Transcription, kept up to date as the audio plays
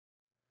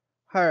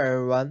Hi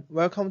everyone,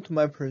 welcome to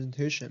my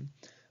presentation.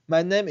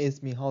 My name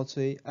is Minhao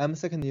Cui. I'm a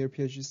second-year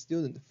PhD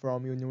student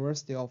from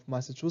University of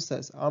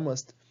Massachusetts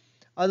Amherst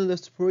under the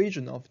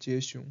supervision of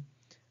Xiong.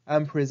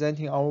 I'm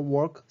presenting our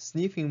work,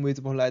 Sniffing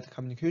Visible Light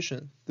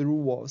Communication Through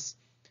Walls.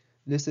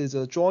 This is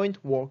a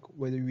joint work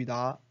with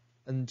Yuda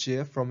and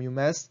Jie from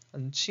UMass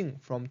and Chen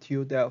from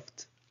TU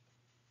Delft.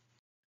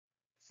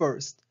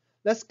 First,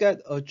 let's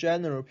get a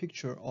general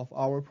picture of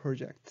our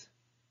project.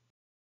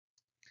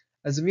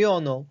 As we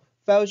all know,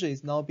 5G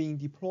is now being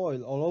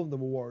deployed all over the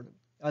world,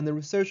 and the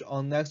research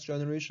on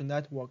next-generation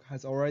network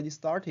has already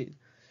started.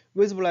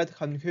 Visible light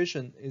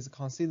communication is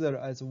considered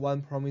as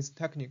one promising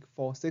technique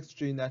for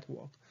 6G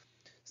network.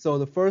 So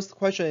the first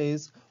question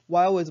is,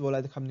 why visible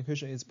light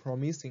communication is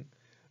promising?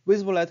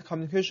 Visible light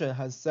communication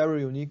has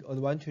several unique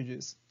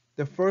advantages.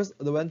 The first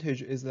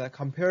advantage is that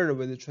compared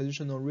with the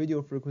traditional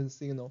radio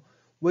frequency signal,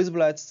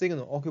 visible light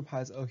signal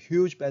occupies a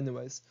huge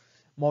bandwidth,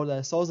 more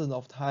than thousands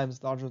of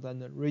times larger than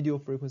the radio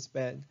frequency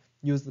band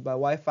used by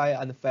Wi-Fi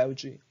and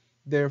 5G.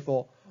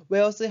 Therefore,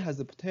 VLC has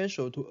the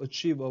potential to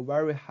achieve a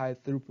very high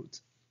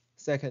throughput.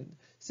 Second,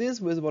 since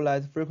visible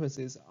light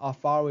frequencies are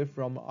far away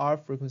from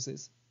RF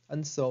frequencies,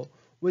 and so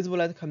visible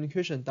light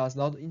communication does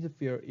not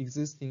interfere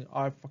existing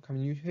RF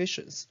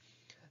communications.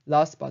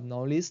 Last but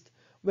not least,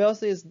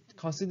 VLC is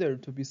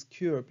considered to be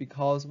secure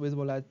because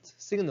visible light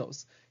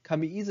signals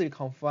can be easily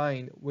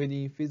confined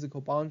within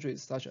physical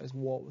boundaries such as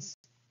walls.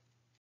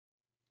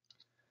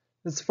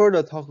 Let's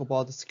further talk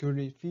about the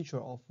security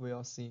feature of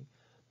VLC.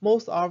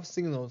 Most RF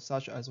signals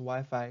such as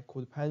Wi-Fi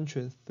could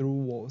penetrate through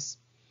walls.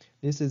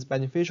 This is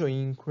beneficial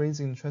in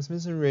increasing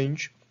transmission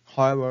range.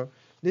 However,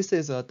 this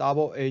is a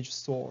double-edged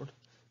sword.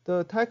 The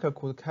attacker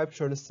could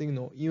capture the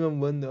signal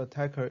even when the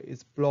attacker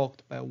is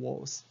blocked by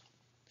walls.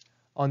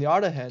 On the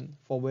other hand,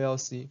 for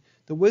VLC,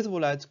 the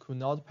visible light could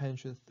not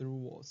penetrate through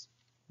walls.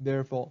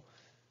 Therefore,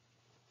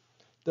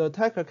 the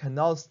attacker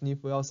cannot sniff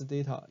VLC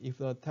data if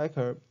the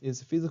attacker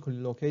is physically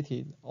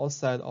located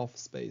outside of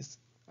space,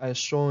 as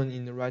shown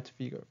in the right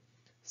figure.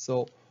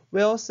 So,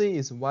 VLC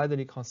is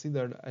widely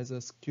considered as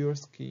a secure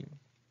scheme.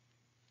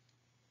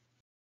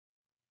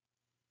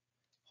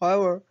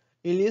 However,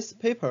 in this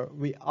paper,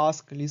 we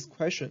ask this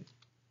question: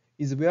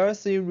 is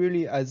VLC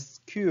really as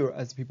secure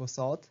as people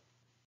thought?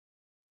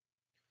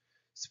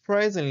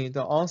 Surprisingly,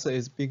 the answer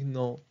is big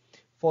no.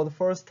 For the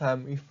first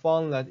time, we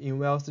found that in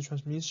VLC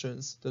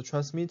transmissions, the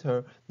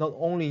transmitter not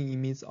only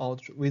emits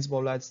out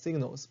visible light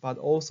signals, but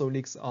also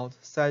leaks out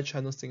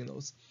side-channel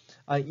signals,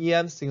 an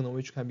EM signal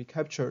which can be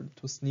captured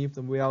to sniff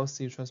the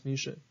VLC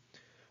transmission.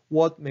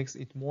 What makes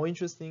it more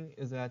interesting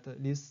is that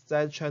this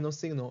side-channel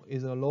signal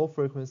is a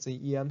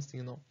low-frequency EM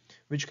signal,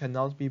 which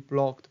cannot be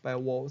blocked by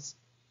walls.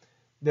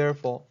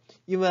 Therefore,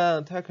 even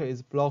an attacker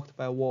is blocked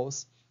by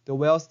walls, the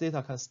VLC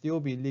data can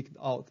still be leaked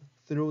out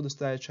through the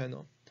side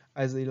channel,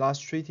 as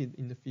illustrated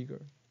in the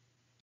figure.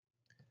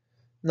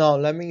 Now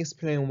let me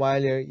explain why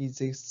there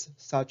exists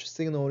such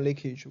signal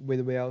leakage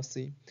with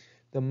VLC.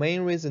 The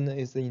main reason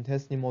is the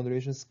intensity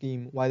modulation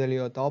scheme widely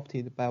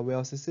adopted by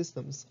VLC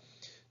systems.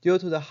 Due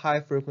to the high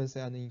frequency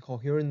and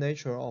incoherent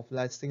nature of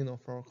light signal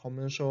from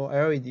commercial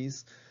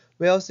LEDs,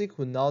 VLC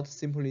could not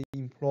simply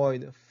employ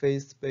the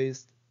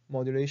phase-based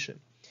modulation.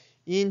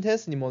 In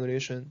intensity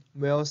modulation,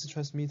 VLC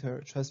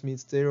transmitter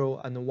transmits 0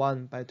 and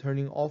 1 by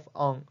turning off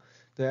on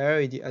the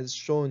LED as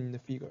shown in the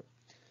figure.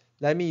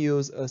 Let me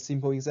use a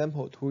simple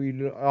example to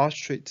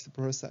illustrate the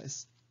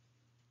process.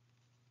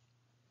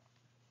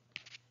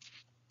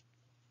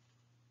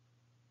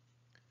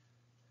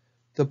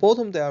 The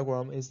bottom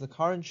diagram is the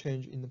current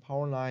change in the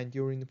power line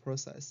during the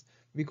process.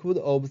 We could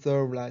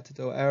observe that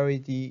the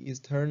LED is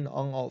turned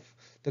on-off.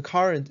 The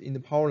current in the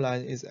power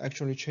line is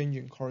actually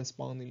changing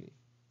correspondingly.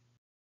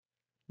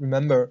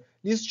 Remember,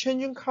 this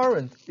changing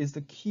current is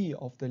the key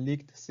of the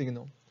leaked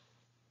signal.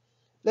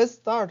 Let's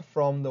start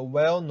from the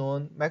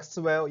well-known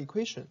Maxwell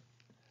equation.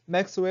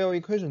 Maxwell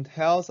equation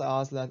tells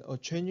us that a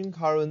changing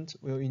current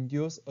will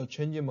induce a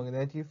changing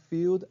magnetic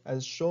field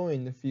as shown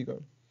in the figure,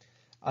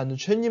 and the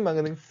changing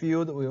magnetic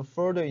field will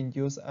further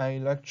induce an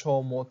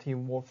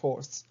electromotive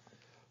force.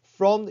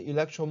 From the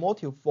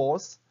electromotive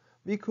force,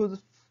 we could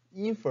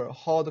infer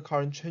how the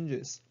current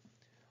changes.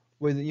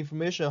 With the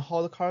information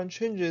how the current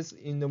changes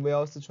in the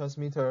VLC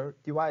transmitter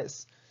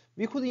device,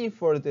 we could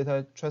infer the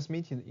data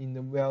transmitted in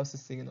the VLC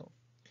signal.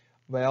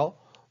 Well,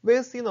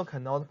 VLC signal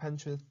cannot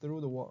penetrate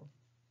through the wall.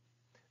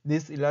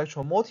 This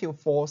electromotive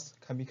force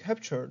can be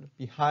captured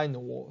behind the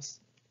walls.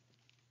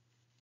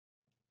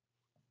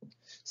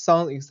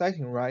 Sounds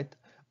exciting, right?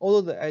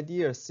 Although the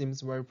idea seems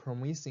very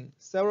promising,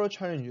 several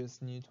challenges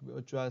need to be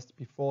addressed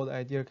before the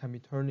idea can be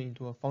turned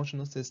into a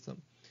functional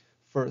system.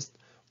 First,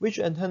 which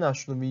antenna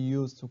should we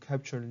use to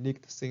capture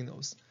leaked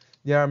signals?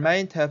 There are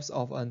many types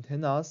of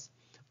antennas.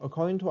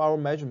 According to our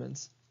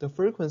measurements, the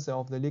frequency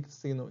of the leaked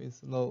signal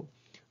is low,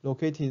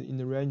 located in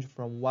the range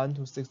from 1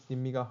 to 60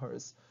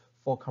 MHz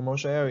for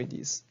commercial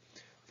LEDs.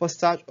 For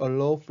such a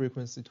low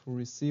frequency to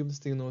receive the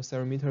signal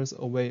several meters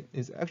away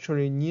is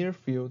actually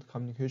near-field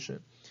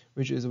communication,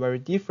 which is very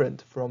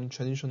different from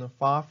traditional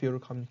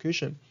far-field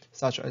communication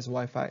such as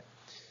Wi-Fi.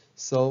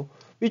 So,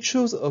 We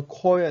choose a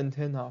coil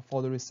antenna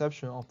for the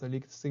reception of the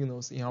leaked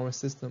signals in our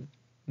system,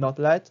 not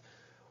LED,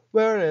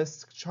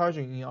 whereas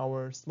charging in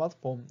our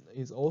smartphone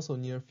is also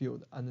near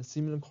field and a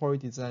similar coil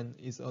design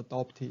is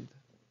adopted.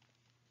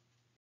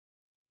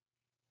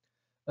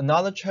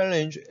 Another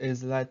challenge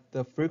is that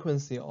the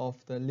frequency of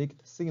the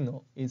leaked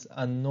signal is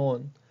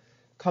unknown.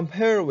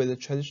 Compared with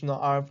traditional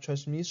RF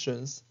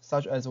transmissions,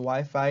 such as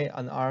Wi-Fi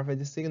and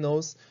RFID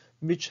signals,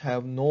 which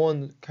have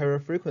known carrier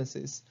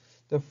frequencies,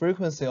 the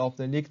frequency of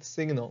the leaked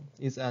signal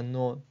is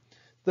unknown.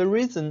 The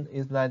reason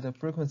is that the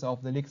frequency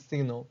of the leaked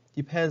signal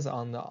depends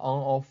on the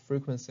on-off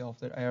frequency of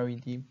the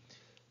LED.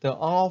 The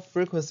on-off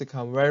frequency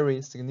can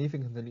vary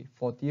significantly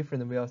for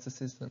different VLC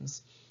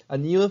systems,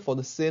 and even for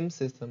the same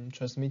system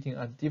transmitting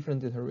at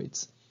different data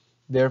rates.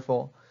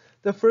 Therefore,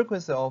 the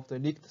frequency of the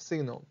leaked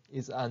signal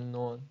is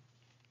unknown.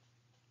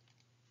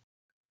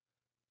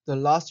 The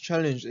last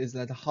challenge is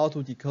that how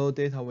to decode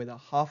data with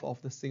half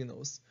of the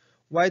signals.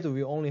 Why do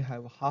we only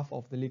have half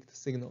of the leaked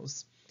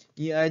signals?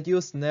 In ideal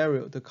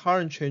scenario, the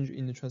current change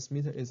in the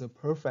transmitter is a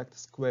perfect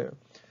square.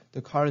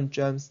 The current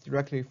jumps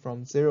directly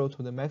from 0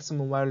 to the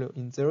maximum value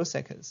in 0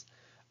 seconds.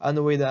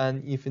 And with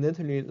an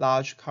infinitely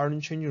large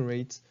current changing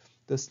rate,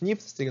 the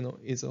sniffed signal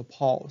is a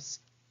pulse.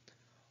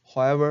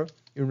 However,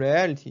 in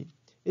reality,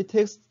 it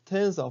takes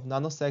tens of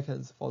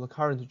nanoseconds for the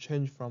current to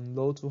change from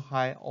low to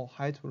high or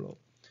high to low.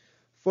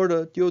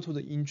 Further, due to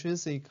the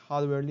intrinsic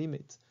hardware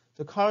limit,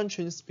 the current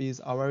change speeds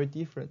are very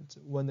different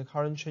when the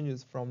current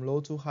changes from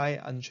low to high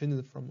and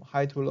changes from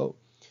high to low.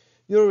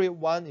 Usually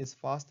one is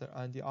faster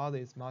and the other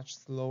is much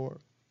slower.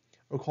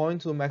 According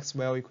to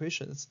Maxwell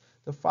equations,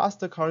 the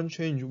faster current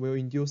change will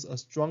induce a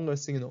stronger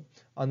signal,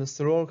 and the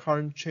slower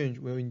current change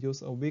will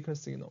induce a weaker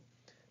signal.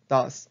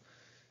 Thus,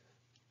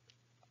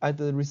 at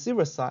the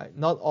receiver side,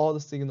 not all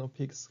the signal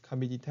peaks can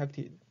be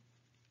detected.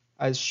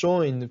 As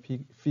shown in the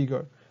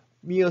figure,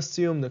 we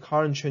assume the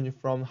current change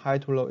from high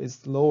to low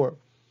is lower.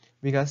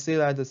 We can see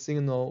that the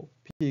signal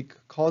peak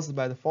caused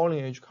by the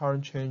falling edge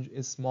current change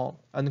is small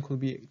and could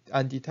be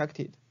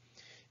undetected.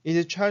 It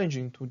is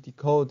challenging to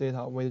decode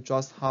data with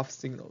just half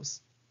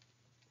signals.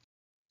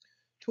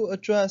 To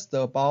address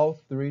the above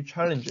three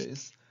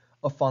challenges,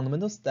 a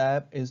fundamental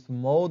step is to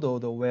model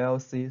the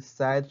VLC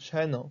side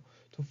channel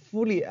to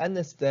fully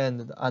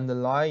understand the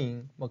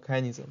underlying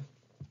mechanism.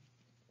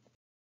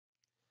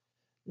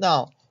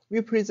 Now, we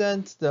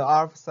present the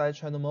RF side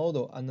channel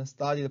model and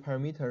study the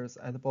parameters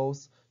at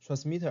both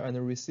transmitter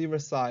and receiver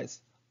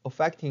sides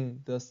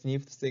affecting the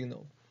sniffed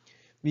signal.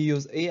 We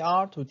use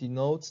AR to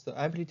denote the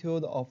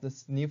amplitude of the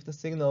sniffed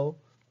signal.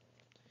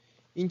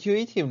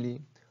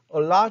 Intuitively, a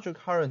larger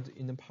current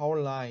in the power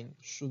line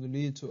should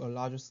lead to a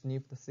larger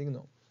sniffed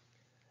signal.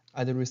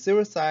 At the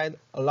receiver side,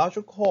 a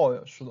larger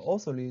coil should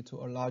also lead to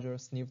a larger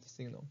sniffed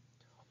signal.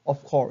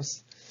 Of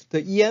course,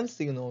 the EM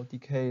signal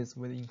decays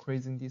with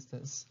increasing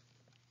distance.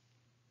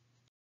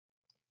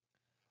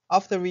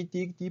 After we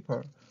dig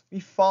deeper, we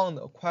found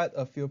quite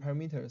a few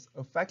parameters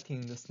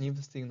affecting the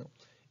sniffed signal,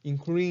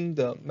 including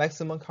the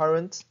maximum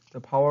current, the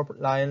power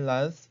line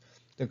length,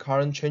 the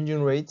current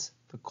changing rate,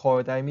 the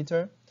coil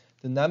diameter,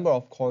 the number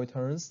of coil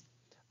turns,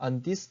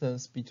 and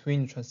distance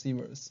between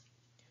transceivers.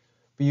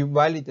 We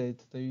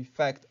validate the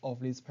effect of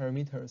these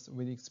parameters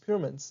with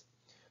experiments.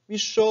 We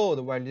show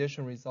the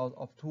validation result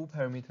of two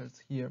parameters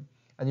here,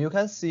 and you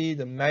can see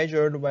the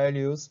measured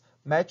values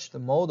match the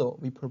model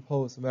we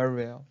propose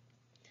very well.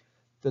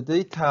 The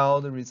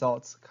detailed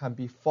results can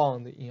be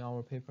found in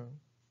our paper.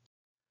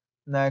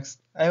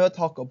 Next, I will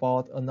talk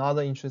about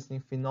another interesting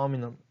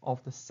phenomenon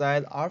of the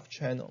side RF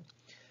channel.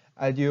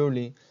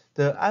 Ideally,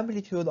 the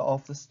amplitude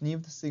of the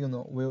sniffed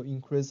signal will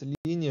increase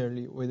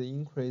linearly with the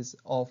increase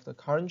of the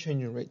current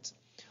changing rate.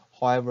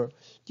 However,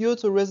 due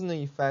to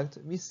resonant effect,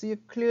 we see a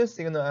clear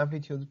signal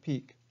amplitude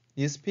peak.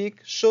 This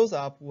peak shows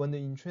up when the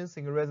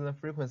intrinsic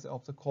resonant frequency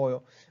of the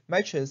coil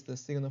matches the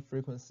signal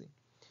frequency.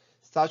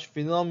 Such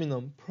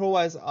phenomenon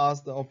provides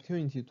us the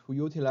opportunity to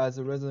utilize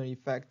the resonant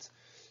effect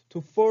to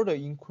further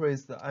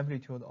increase the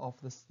amplitude of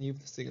the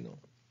sniffed signal.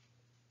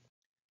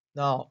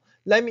 Now,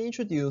 let me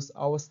introduce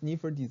our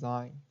sniffer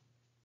design.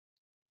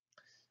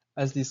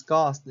 As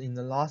discussed in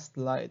the last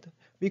slide,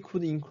 we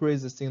could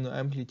increase the signal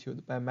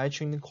amplitude by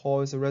matching the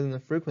coil's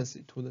resonant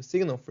frequency to the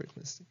signal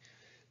frequency.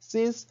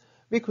 Since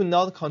we could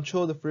not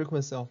control the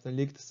frequency of the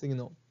leaked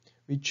signal,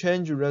 we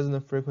changed the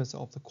resonant frequency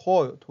of the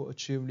coil to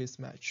achieve this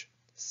match.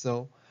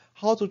 So,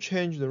 how to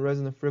change the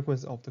resonant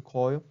frequency of the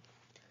coil?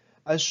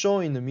 As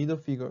shown in the middle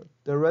figure,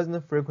 the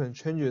resonant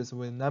frequency changes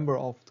with the number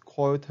of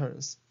coil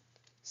turns.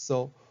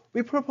 So,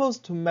 we propose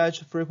to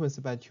match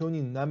frequency by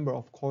tuning the number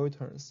of coil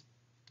turns.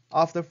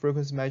 After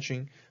frequency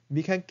matching,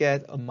 we can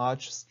get a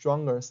much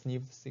stronger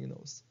sniffed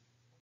signals.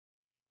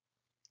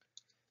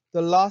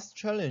 The last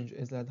challenge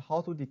is that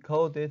how to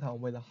decode data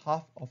with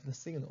half of the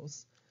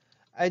signals.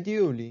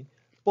 Ideally,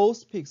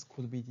 both peaks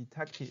could be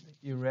detected.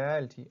 In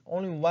reality,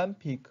 only one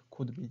peak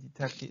could be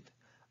detected.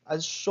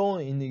 As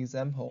shown in the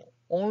example,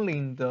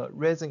 only the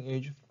rising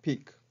edge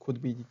peak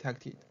could be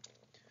detected.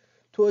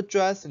 To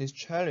address this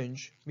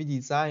challenge, we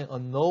designed a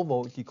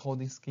novel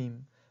decoding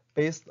scheme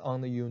based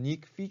on the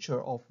unique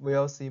feature of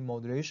VLC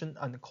modulation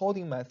and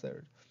coding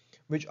method,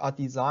 which are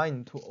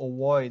designed to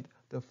avoid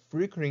the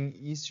flickering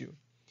issue.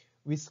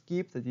 We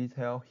skip the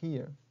detail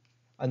here,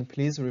 and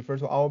please refer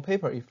to our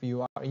paper if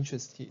you are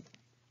interested.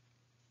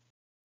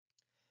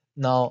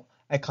 Now,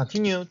 I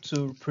continue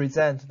to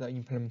present the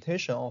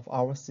implementation of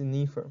our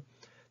sniffer.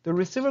 The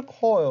receiver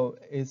coil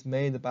is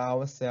made by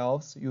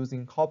ourselves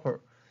using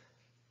copper.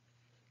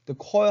 The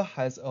coil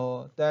has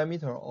a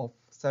diameter of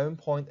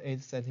 7.8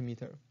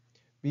 cm.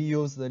 We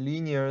use the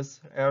Linear's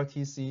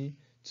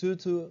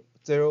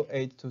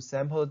LTC2208 to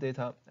sample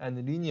data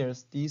and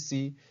Linear's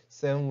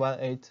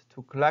DC718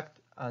 to collect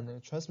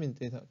and transmit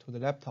data to the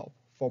laptop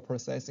for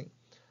processing.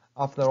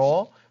 After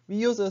all, we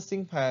use a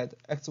ThinkPad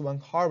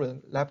X1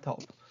 Carbon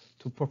laptop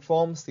to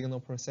perform signal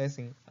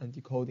processing and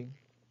decoding.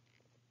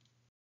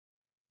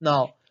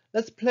 Now,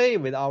 let's play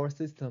with our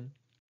system.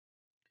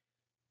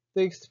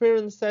 The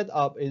experiment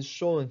setup is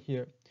shown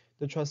here.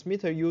 The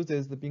transmitter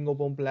uses the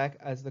BingoBone Black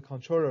as the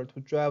controller to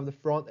drive the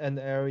front-end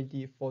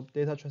LED for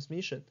data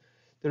transmission.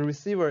 The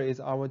receiver is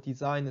our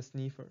designed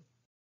sniffer.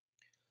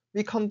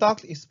 We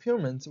conduct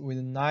experiments with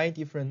 9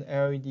 different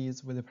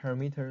LEDs with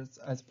parameters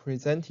as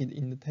presented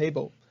in the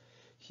table.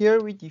 Here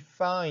we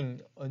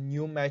define a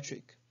new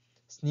metric,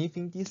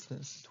 sniffing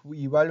distance, to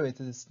evaluate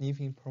the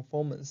sniffing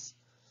performance.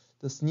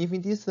 The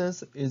sniffing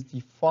distance is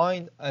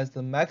defined as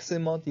the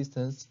maximum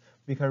distance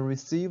we can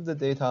receive the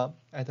data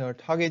at a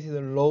targeted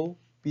low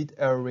bit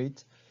error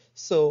rate,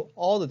 so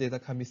all the data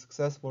can be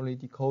successfully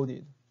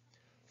decoded.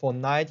 For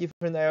 9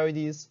 different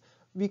LEDs,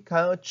 we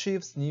can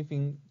achieve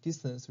sniffing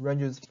distance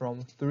ranges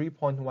from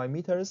 3.1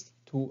 meters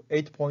to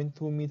 8.2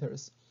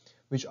 meters,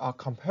 which are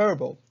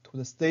comparable to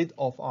the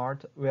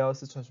state-of-art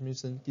VLC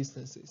transmission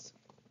distances.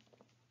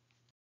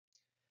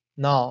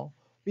 Now,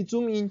 we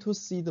zoom in to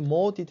see the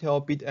more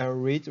detailed bit error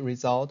rate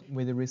result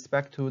with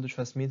respect to the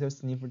transmitter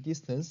sniffer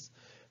distance.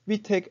 We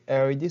take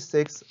LED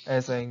 6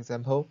 as an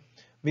example.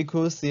 We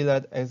could see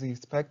that as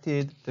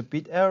expected, the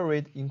bit error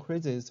rate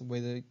increases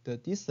when the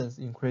distance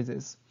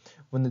increases.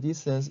 When the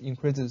distance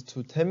increases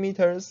to 10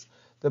 meters,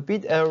 the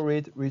bit error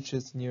rate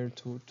reaches near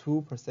to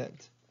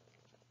 2%.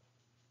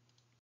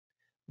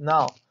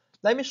 Now,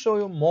 let me show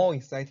you more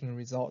exciting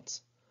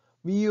results.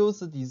 We use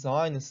the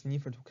designed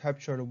sniffer to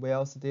capture the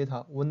VLC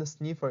data when the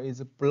sniffer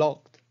is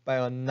blocked by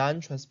a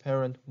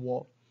non-transparent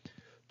wall.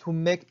 To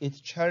make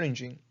it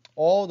challenging,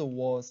 all the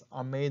walls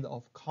are made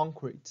of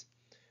concrete.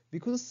 We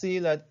could see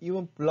that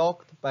even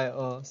blocked by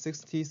a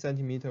 60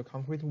 cm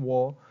concrete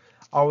wall,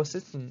 our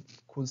system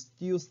could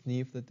still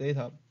sniff the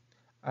data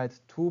at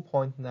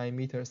 2.9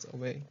 meters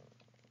away.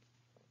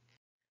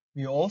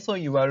 We also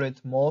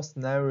evaluate more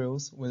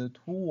scenarios with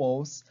 2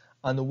 walls,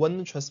 and when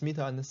the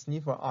transmitter and the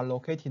sniffer are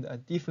located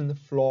at different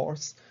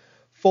floors.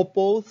 For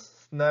both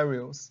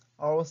scenarios,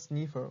 our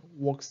sniffer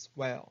works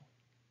well.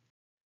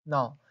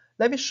 Now,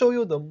 let me show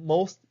you the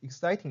most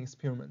exciting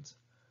experiment.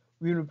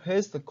 We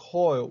replace the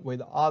coil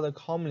with other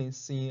commonly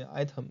seen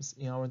items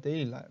in our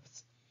daily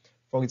lives.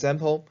 For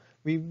example,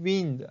 we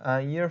wind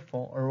an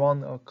earphone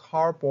around a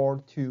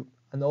cardboard tube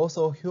and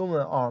also a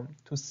human arm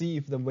to see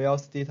if the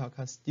VLC data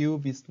can still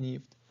be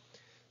sniffed.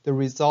 The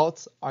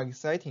results are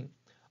exciting.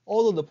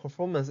 Although the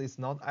performance is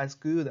not as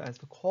good as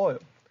the coil,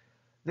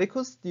 they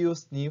could still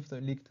sniff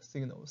the leaked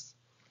signals.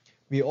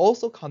 We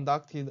also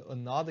conducted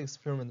another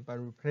experiment by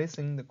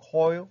replacing the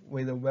coil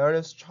with the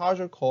wireless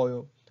charger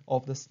coil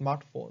of the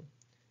smartphone.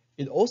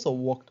 It also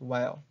worked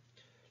well.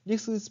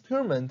 This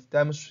experiment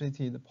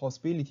demonstrated the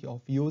possibility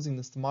of using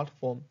the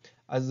smartphone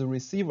as a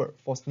receiver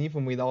for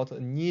sniffing without a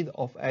need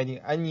of adding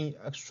any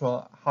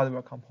extra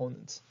hardware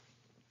components.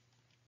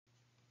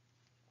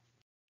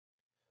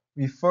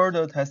 We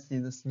further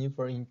tested the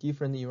sniffer in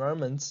different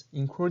environments,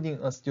 including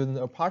a student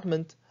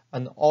apartment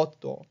and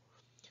outdoor.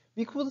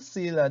 We could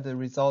see that the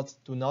results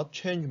do not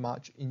change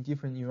much in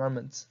different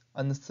environments,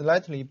 and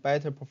slightly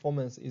better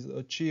performance is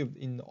achieved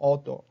in the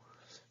outdoor.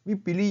 We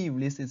believe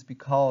this is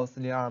because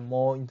there are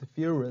more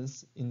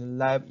interference in the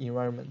lab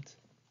environment.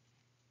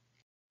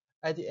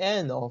 At the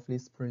end of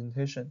this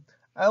presentation,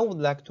 I would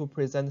like to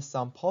present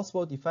some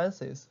possible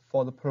defenses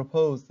for the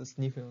proposed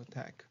sniffing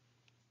attack.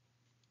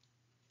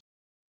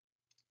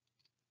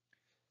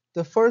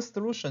 The first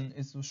solution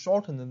is to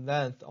shorten the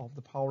length of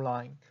the power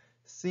line,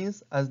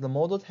 since as the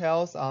model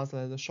tells us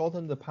that the shorter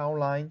the power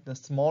line, the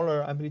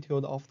smaller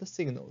amplitude of the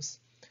signals.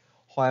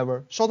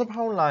 However, shorter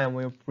power line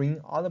will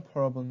bring other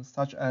problems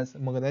such as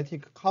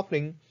magnetic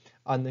coupling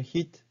and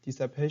heat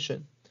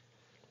dissipation.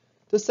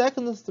 The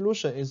second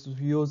solution is to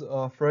use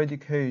a Faraday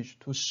cage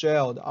to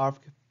shield RF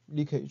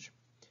leakage.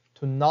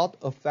 To not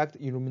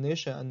affect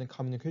illumination and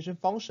communication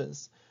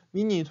functions,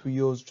 we need to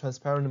use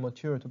transparent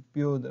material to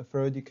build a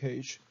Faraday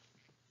cage.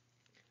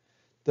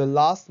 The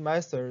last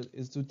method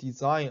is to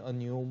design a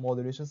new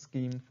modulation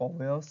scheme for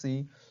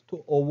VLC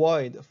to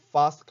avoid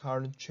fast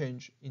current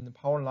change in the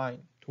power line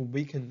to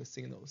weaken the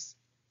signals.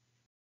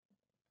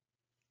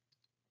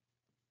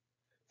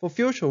 For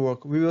future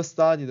work, we will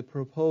study the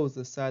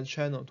proposed side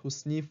channel to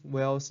sniff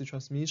VLC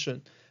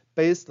transmission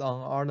based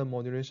on other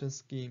modulation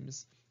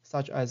schemes,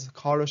 such as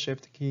color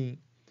shift keying.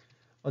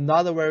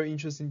 Another very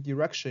interesting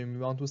direction we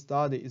want to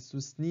study is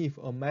to sniff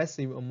a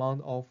massive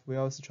amount of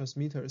VLC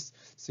transmitters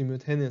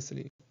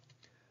simultaneously.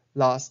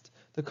 Last,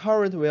 the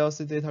current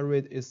VLC data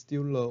rate is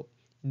still low.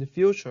 In the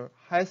future,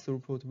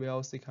 high-throughput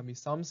VLC can be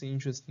something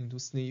interesting to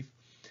sniff,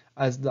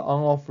 as the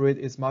on-off rate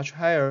is much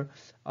higher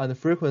and the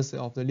frequency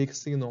of the leak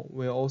signal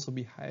will also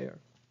be higher.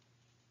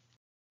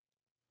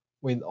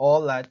 With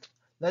all that,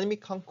 let me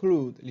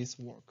conclude this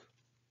work.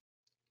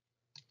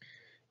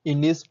 In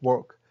this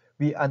work,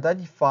 we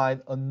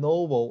identified a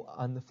novel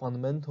and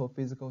fundamental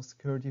physical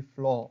security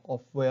flaw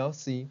of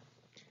VLC.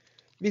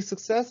 We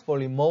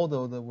successfully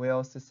modeled the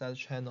VLC side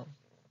channel.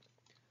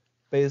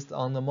 Based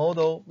on the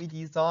model, we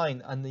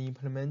designed and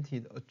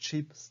implemented a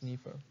cheap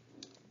sniffer.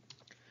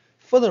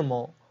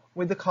 Furthermore,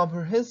 with the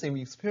comprehensive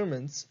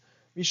experiments,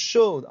 we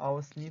showed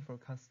our sniffer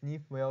can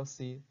sniff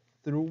VLC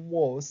through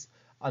walls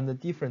and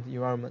different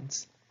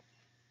environments.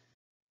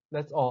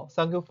 That's all.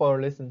 Thank you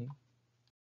for listening.